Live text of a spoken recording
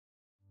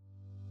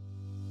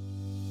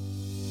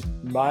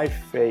My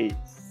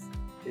faith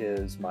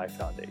is my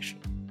foundation.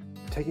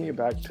 Taking it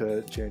back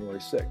to January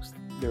 6th,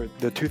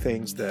 the two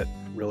things that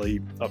really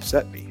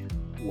upset me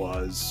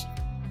was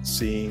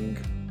seeing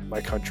my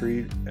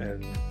country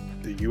and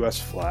the U.S.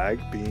 flag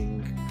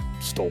being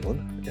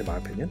stolen, in my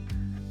opinion,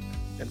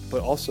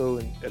 but also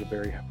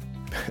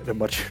at a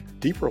much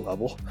deeper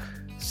level,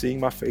 seeing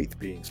my faith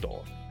being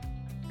stolen.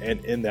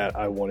 And in that,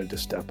 I wanted to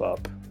step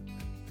up.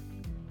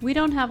 We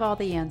don't have all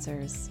the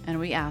answers, and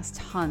we ask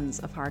tons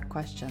of hard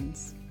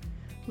questions.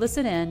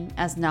 Listen in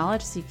as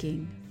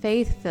knowledge-seeking,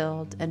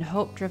 faith-filled, and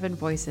hope-driven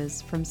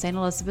voices from St.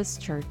 Elizabeth's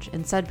Church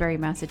in Sudbury,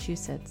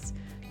 Massachusetts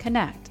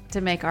connect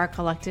to make our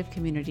collective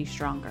community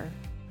stronger.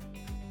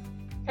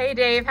 Hey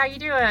Dave, how you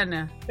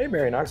doing? Hey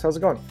Mary Knox, how's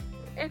it going?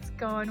 It's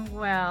going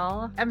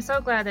well. I'm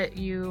so glad that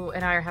you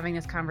and I are having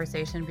this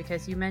conversation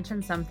because you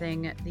mentioned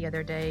something the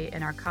other day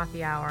in our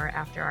coffee hour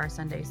after our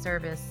Sunday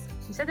service.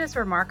 You said this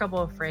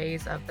remarkable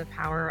phrase of the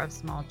power of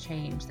small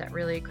change that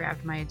really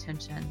grabbed my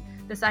attention.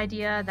 This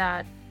idea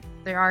that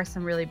there are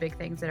some really big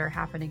things that are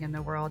happening in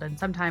the world, and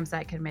sometimes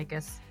that can make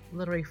us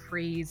literally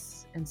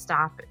freeze and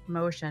stop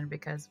motion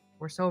because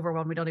we're so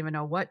overwhelmed we don't even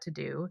know what to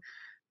do.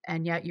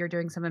 And yet you're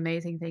doing some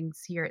amazing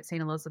things here at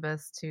St.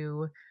 Elizabeth's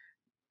to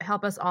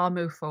help us all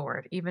move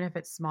forward, even if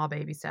it's small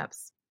baby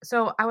steps.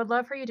 So I would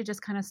love for you to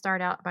just kind of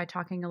start out by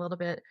talking a little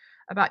bit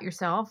about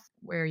yourself,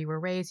 where you were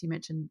raised. You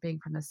mentioned being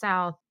from the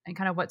South and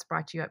kind of what's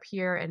brought you up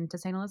here and to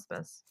St.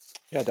 Elizabeth's.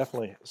 Yeah,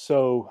 definitely.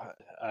 So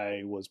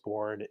I was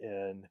born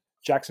in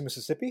Jackson,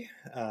 Mississippi.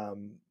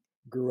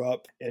 Grew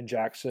up in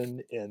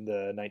Jackson in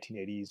the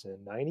 1980s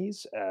and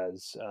 90s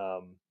as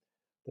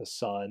the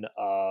son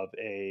of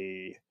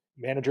a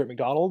manager at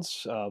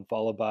McDonald's,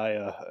 followed by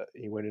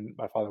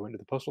my father went into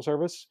the Postal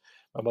Service.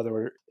 My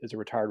mother is a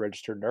retired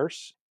registered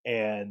nurse,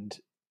 and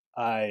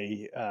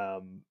I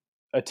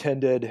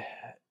attended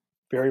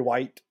very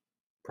white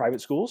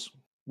private schools,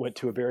 went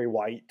to a very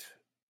white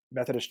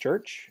Methodist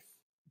church,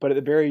 but at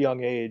a very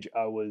young age,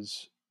 I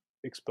was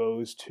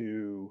exposed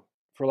to,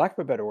 for lack of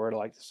a better word, I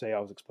like to say I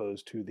was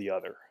exposed to the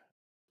other.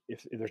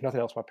 If there's nothing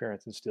else my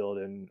parents instilled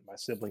in my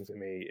siblings and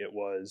me, it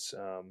was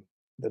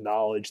the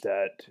knowledge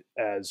that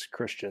as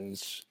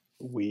Christians,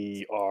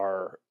 we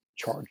are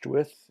charged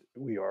with,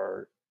 we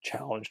are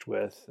challenged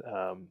with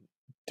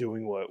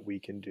doing what we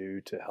can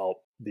do to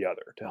help the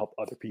other, to help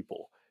other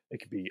people. It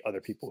could be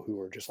other people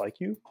who are just like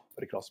you,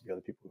 but it could also be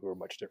other people who are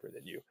much different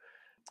than you.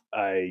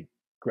 I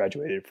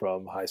graduated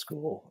from high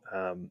school,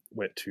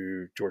 went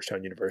to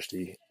Georgetown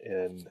University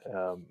in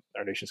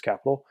our nation's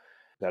capital.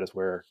 That is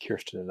where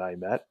Kirsten and I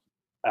met.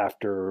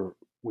 After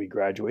we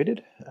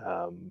graduated,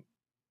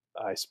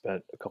 I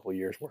spent a couple of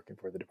years working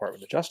for the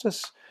Department of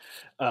Justice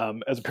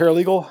as a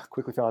paralegal.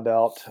 Quickly found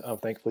out,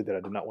 thankfully, that I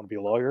did not want to be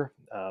a lawyer.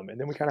 And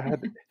then we kind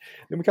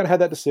of had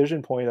that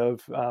decision point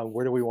of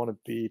where do we want to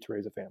be to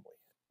raise a family.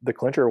 The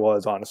clincher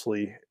was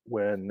honestly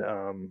when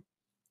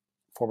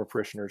former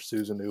parishioners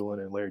Susan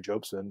Newland and Larry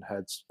Jobson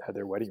had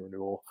their wedding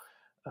renewal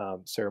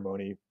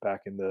ceremony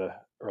back in the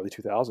early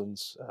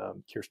 2000s.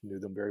 Kirsten knew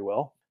them very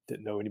well.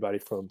 Didn't know anybody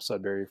from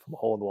Sudbury from a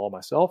hole in the wall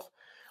myself.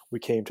 We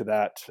came to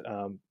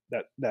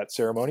that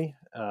ceremony,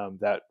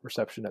 that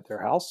reception at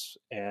their house,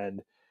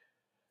 and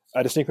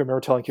I distinctly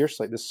remember telling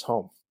Kirsten, like, this is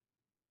home.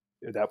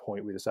 At that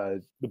point, we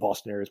decided the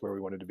Boston area is where we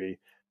wanted to be.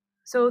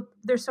 So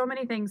there's so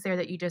many things there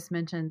that you just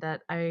mentioned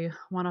that I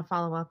want to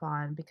follow up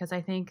on, because I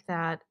think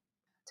that,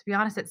 to be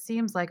honest, it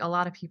seems like a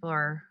lot of people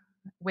are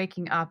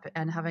waking up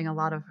and having a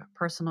lot of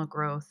personal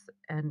growth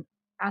and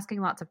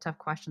asking lots of tough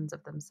questions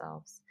of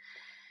themselves.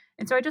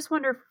 And so I just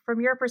wonder,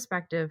 from your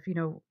perspective,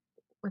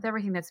 with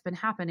everything that's been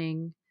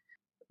happening,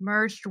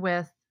 merged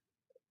with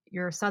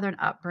your Southern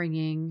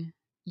upbringing,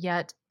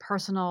 yet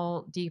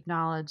personal deep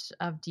knowledge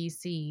of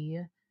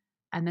DC,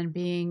 and then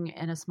being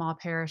in a small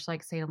parish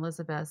like St.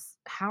 Elizabeth's,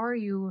 how are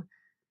you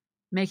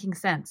making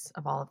sense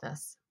of all of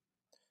this?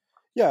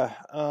 Yeah.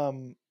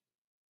 Kind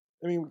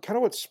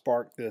of what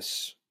sparked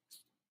this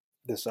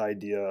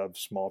idea of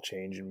small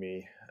change in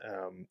me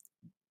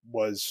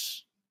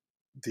was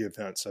the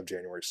events of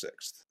January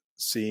 6th.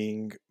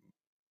 Seeing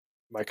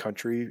my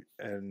country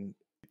and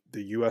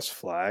the U.S.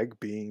 flag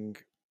being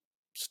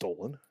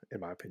stolen, in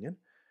my opinion,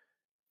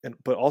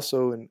 but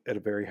also at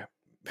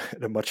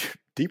a much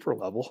deeper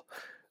level,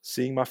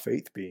 seeing my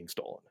faith being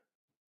stolen.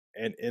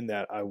 And in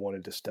that, I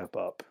wanted to step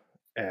up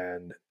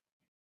and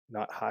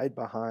not hide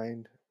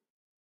behind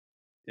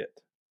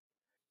it.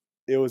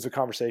 It was a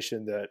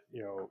conversation that,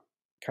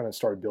 kind of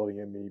started building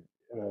in me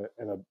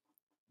in a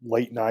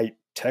late night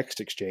text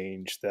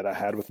exchange that I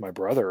had with my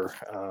brother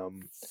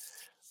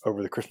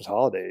over the Christmas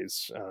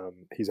holidays.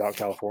 He's out in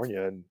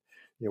California, and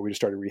we just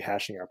started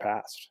rehashing our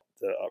past,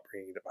 the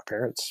upbringing that my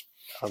parents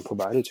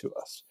provided to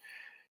us.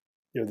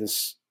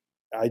 This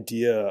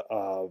idea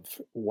of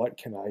what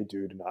can I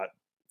do to not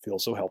feel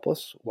so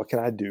helpless? What can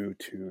I do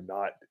to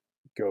not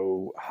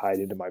go hide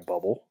into my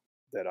bubble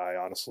that I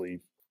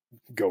honestly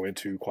go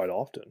into quite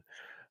often,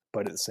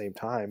 but at the same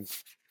time,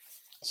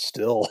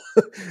 still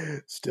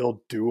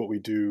do what we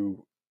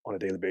do on a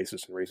daily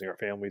basis in raising our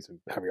families and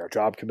having our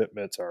job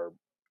commitments, our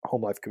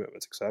home life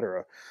commitments,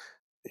 etc.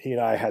 he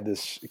and I had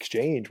this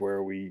exchange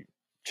where we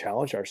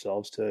challenged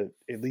ourselves to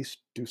at least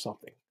do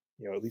something,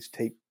 at least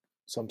take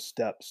some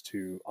steps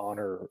to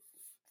honor,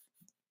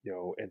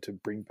 and to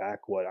bring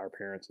back what our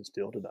parents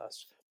instilled in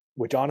us,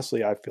 which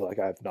honestly, I feel like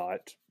I've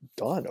not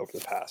done over the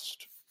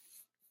past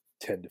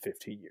 10 to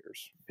 15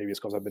 years. Maybe it's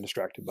because I've been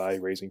distracted by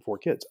raising 4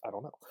 kids. I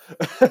don't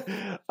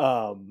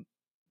know.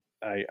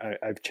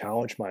 I've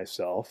challenged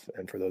myself,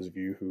 and for those of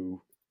you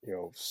who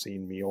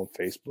seen me on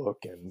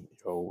Facebook and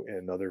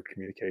in other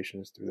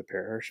communications through the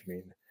parish, I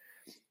mean,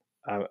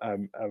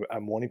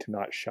 I'm wanting to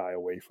not shy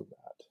away from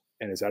that.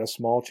 And is that a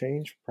small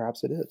change?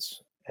 Perhaps it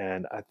is.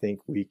 And I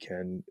think we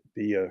can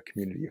be a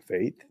community of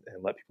faith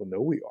and let people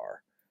know we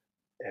are.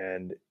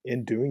 And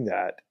in doing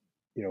that,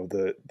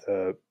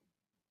 the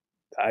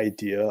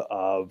idea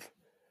of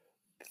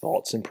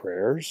thoughts and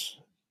prayers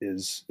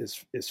is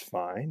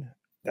fine.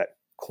 That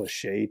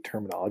cliche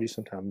terminology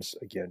sometimes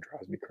again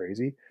drives me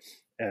crazy.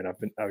 And I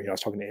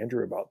was talking to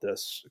Andrew about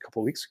this a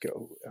couple of weeks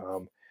ago.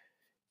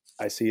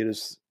 I see it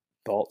as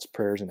thoughts,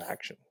 prayers, and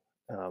action.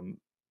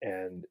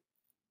 And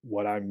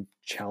what I'm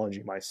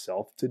challenging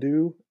myself to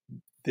do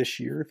this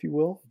year, if you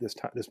will,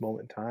 this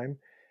moment in time,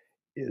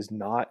 is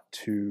not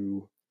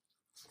to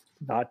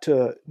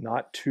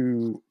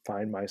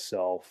find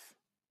myself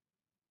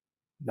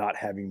not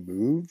having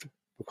moved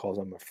because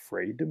I'm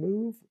afraid to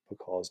move,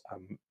 because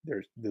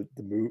there's the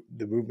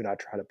movement I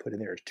try to put in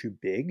there is too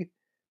big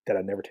that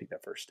I never take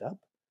that first step,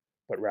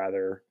 but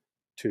rather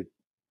to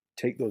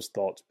take those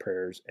thoughts,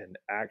 prayers, and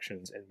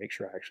actions and make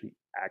sure I actually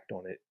act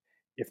on it,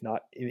 if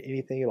not in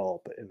anything at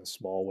all, but in a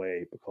small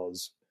way,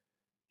 because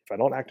if I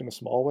don't act in a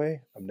small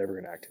way, I'm never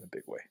going to act in a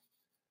big way.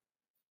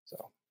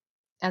 So,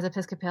 as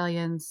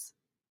Episcopalians,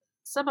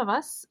 some of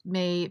us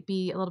may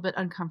be a little bit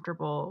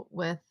uncomfortable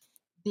with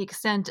the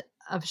extent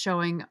of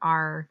showing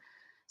our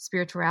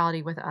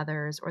spirituality with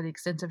others, or the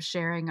extent of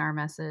sharing our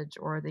message,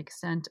 or the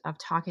extent of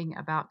talking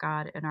about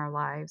God in our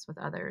lives with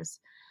others.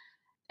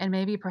 And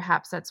maybe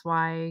perhaps that's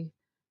why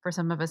for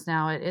some of us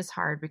now it is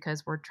hard,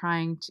 because we're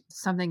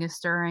something is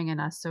stirring in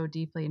us so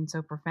deeply and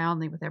so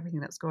profoundly with everything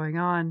that's going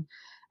on.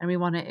 And we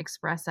want to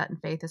express that, and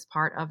faith is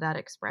part of that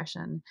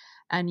expression.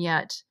 And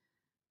yet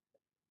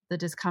the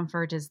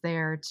discomfort is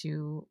there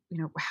to,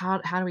 how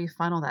do we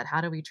funnel that?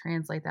 How do we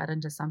translate that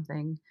into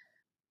something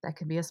that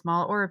can be a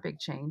small or a big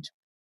change?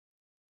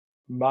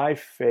 My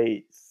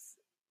faith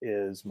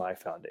is my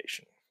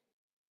foundation.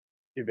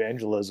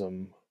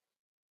 Evangelism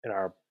in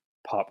our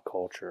pop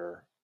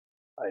culture,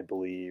 I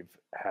believe,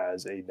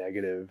 has a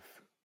negative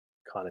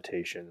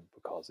connotation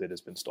because it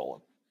has been stolen.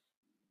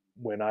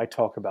 When I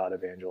talk about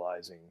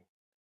evangelizing,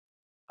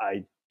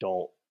 I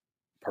don't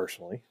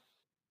personally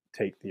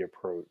take the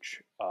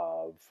approach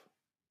of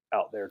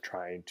out there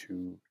trying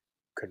to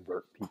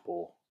convert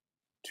people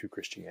to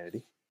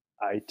Christianity.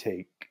 I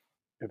take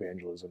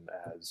evangelism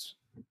as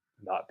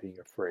not being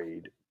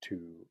afraid to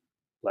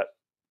let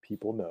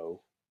people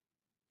know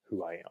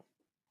who I am.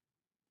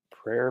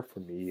 Prayer for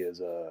me is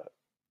a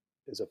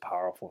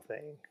powerful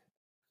thing.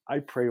 I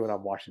pray when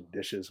I'm washing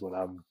dishes, when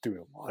I'm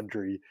doing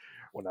laundry,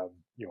 when I'm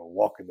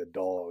walking the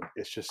dog.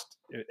 It's just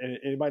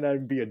it might not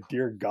even be a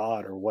dear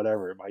God or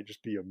whatever. It might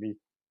just be a me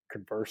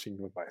conversing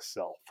with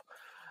myself.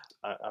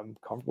 I'm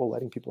comfortable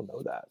letting people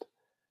know that,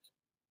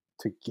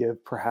 to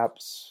give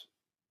perhaps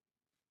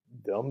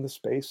them the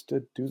space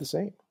to do the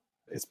same.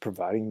 It's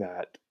providing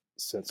that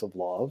sense of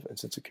love and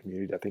sense of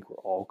community that I think we're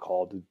all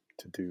called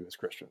to do as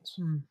Christians.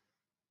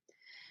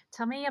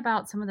 Tell me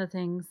about some of the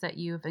things that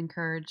you've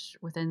encouraged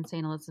within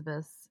St.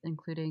 Elizabeth's,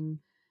 including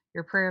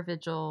your prayer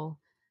vigil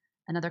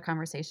and other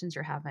conversations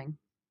you're having.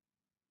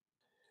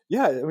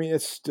 Yeah, I mean,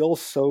 it's still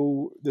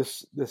so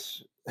this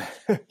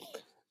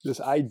this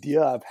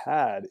idea I've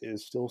had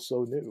is still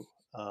so new,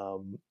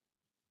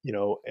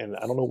 and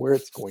I don't know where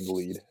it's going to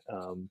lead.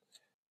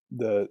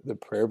 The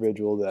prayer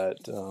vigil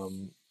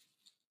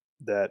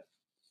that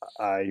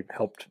I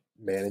helped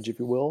manage, if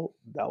you will,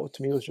 that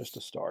to me was just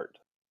a start.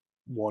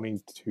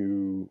 Wanting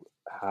to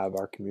have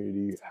our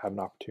community have an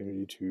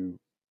opportunity to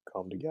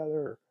come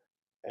together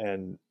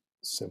and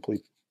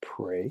simply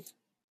pray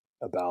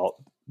about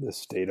the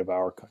state of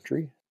our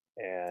country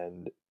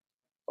and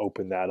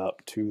open that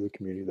up to the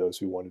community, those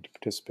who wanted to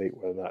participate,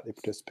 whether or not they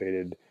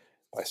participated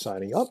by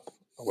signing up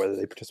or whether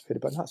they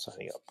participated by not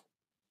signing up.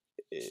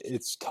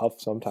 It's tough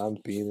sometimes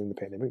being in the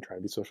pandemic, trying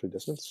to be socially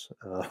distanced.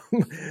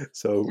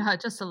 So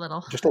just a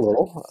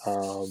little.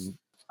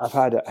 I've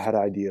had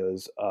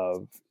ideas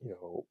of,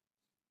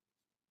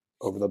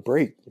 over the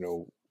break,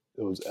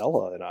 it was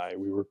Ella and I,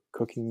 we were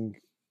cooking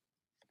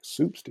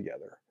soups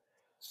together.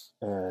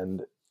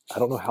 And I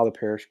don't know how the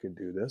parish could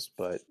do this,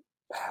 but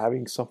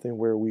having something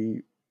where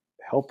we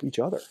help each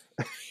other,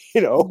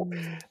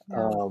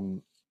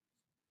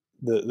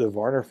 the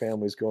Varner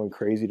family's going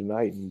crazy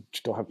tonight and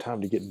just don't have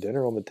time to get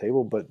dinner on the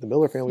table, but the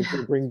Miller family's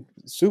going to bring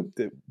soup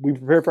that we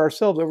prepare for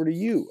ourselves over to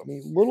you. I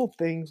mean, little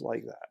things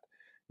like that.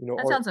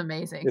 That sounds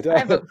amazing.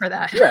 I vote for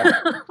that.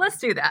 Yeah. Let's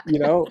do that.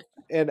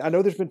 And I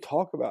know there's been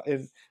talk about,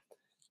 and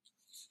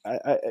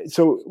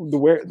so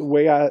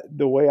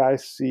the way I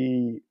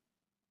see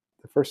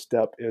the first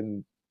step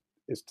in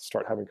is to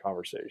start having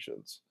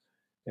conversations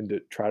and to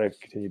try to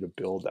continue to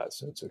build that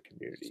sense of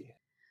community.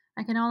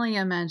 I can only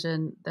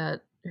imagine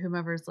that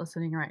whomever's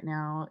listening right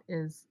now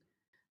is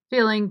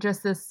feeling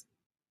just this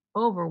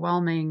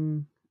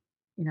overwhelming,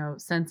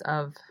 sense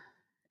of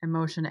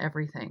emotion,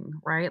 everything,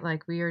 right?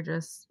 Like we are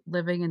just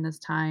living in this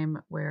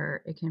time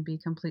where it can be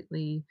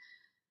completely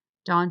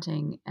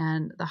daunting.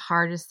 And the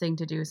hardest thing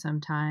to do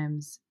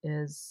sometimes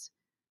is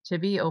to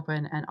be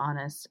open and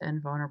honest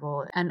and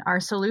vulnerable. And our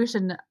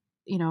solution,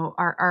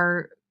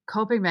 our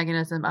coping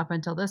mechanism up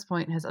until this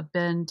point has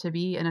been to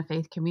be in a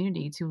faith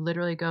community, to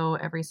literally go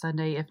every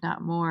Sunday, if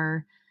not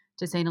more,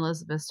 to St.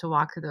 Elizabeth's, to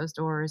walk through those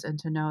doors and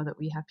to know that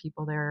we have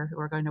people there who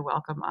are going to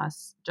welcome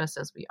us just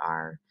as we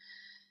are.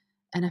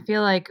 And I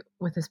feel like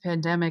with this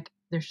pandemic,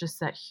 there's just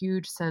that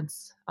huge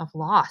sense of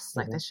loss,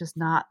 like that's just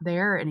not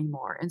there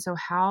anymore. And so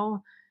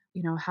how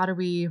do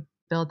we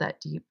build that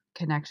deep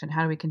connection?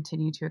 How do we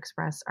continue to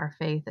express our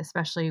faith,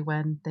 especially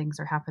when things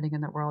are happening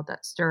in the world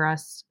that stir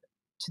us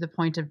to the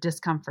point of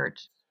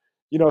discomfort?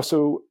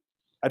 So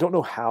I don't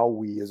know how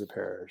we as a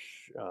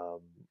parish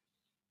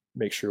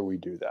make sure we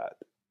do that,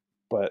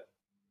 but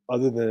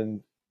other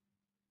than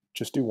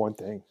just do one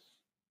thing,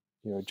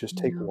 just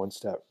take one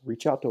step,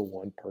 reach out to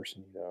one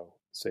person,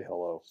 say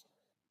hello,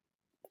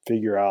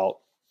 figure out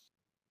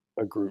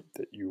a group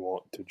that you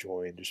want to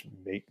join, just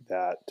make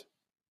that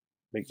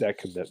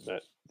commitment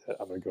that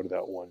I'm going to go to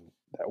that one,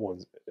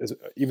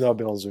 even though I've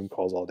been on Zoom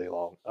calls all day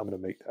long, I'm going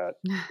to make that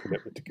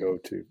commitment to go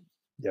to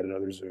yet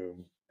another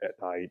Zoom at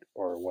night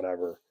or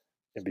whatever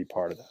and be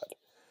part of that.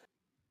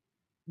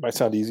 Might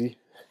sound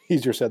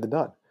easier said than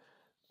done.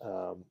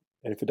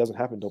 And if it doesn't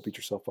happen, don't beat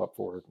yourself up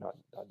for not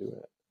doing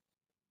it.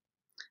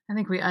 I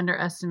think we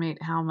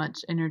underestimate how much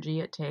energy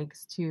it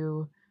takes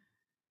to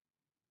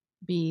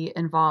be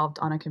involved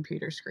on a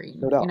computer screen.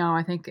 No doubt.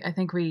 I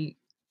think we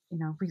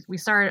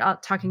started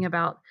out talking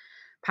about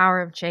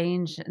power of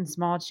change and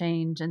small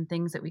change and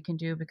things that we can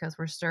do because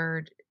we're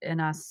stirred in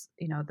us,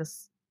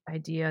 this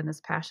idea and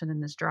this passion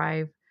and this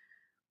drive.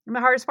 And the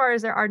hardest part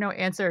is there are no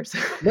answers.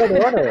 No,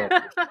 there are no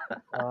answers.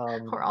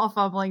 We're all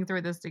fumbling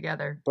through this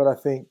together. But I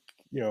think,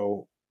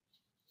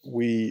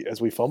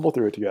 as we fumble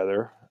through it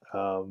together,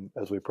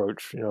 as we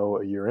approach, a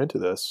year into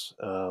this,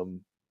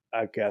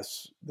 I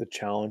guess the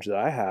challenge that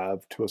I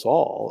have to us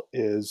all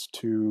is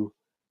to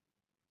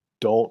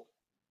don't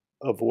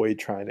avoid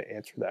trying to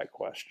answer that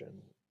question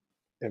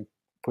and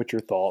put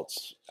your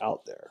thoughts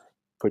out there,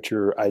 put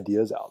your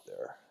ideas out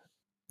there.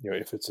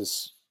 If it's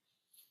as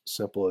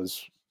simple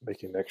as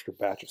making an extra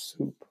batch of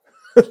soup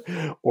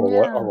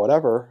or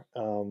whatever,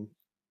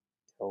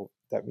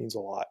 that means a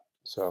lot.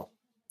 So,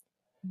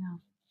 yeah.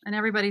 And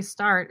everybody's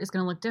start is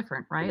going to look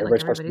different, right?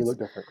 Everybody's starts going to look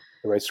different.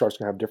 Everybody's starts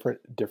going to have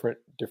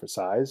different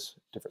size,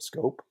 different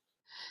scope.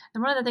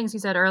 And one of the things you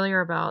said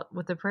earlier about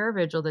with the prayer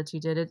vigil that you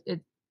did,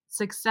 it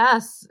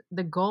success,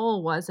 the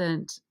goal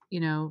wasn't,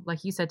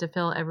 like you said, to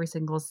fill every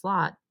single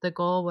slot. The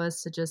goal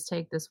was to just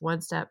take this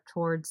one step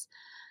towards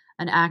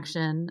an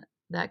action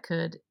that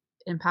could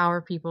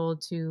empower people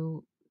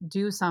to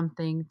do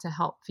something to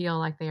help feel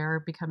like they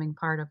are becoming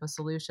part of a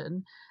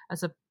solution,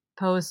 as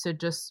opposed to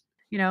just,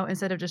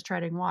 instead of just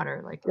treading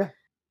water.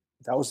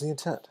 That was the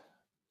intent.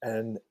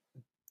 And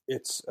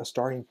it's a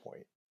starting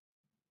point.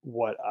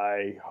 What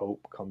I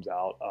hope comes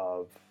out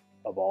of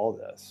all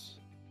this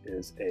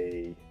is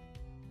a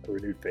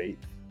renewed faith,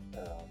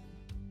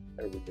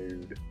 a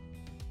renewed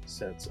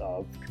sense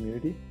of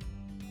community,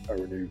 a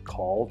renewed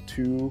call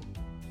to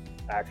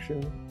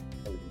action,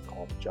 a renewed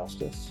call to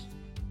justice,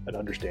 an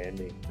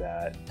understanding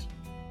that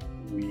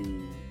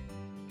we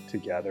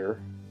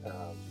together,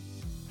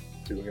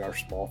 doing our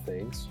small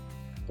things,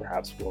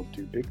 perhaps we'll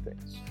do big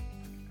things,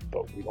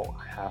 but we don't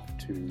have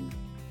to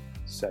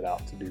set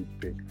out to do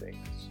big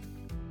things.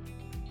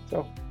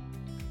 So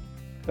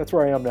that's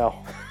where I am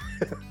now.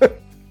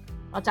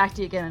 I'll talk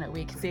to you again in a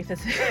week. See if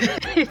it's.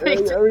 And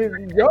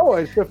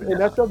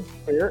that's a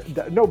fair.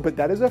 But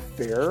that is a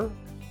fair.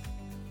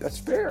 That's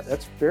fair.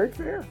 That's very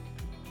fair.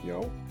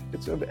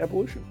 It's an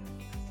evolution.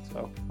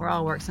 So we're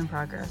all works in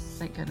progress.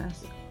 Thank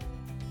goodness.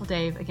 Well,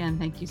 Dave, again,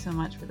 thank you so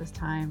much for this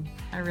time.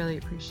 I really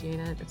appreciate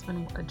it. It's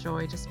been a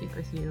joy to speak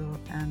with you,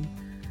 and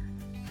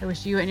I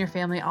wish you and your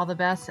family all the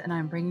best. And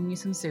I'm bringing you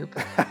some soup.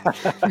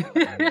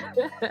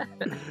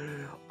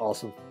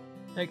 Awesome.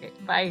 Okay.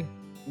 Bye.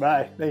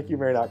 Bye. Thank you,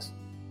 Mary Knox.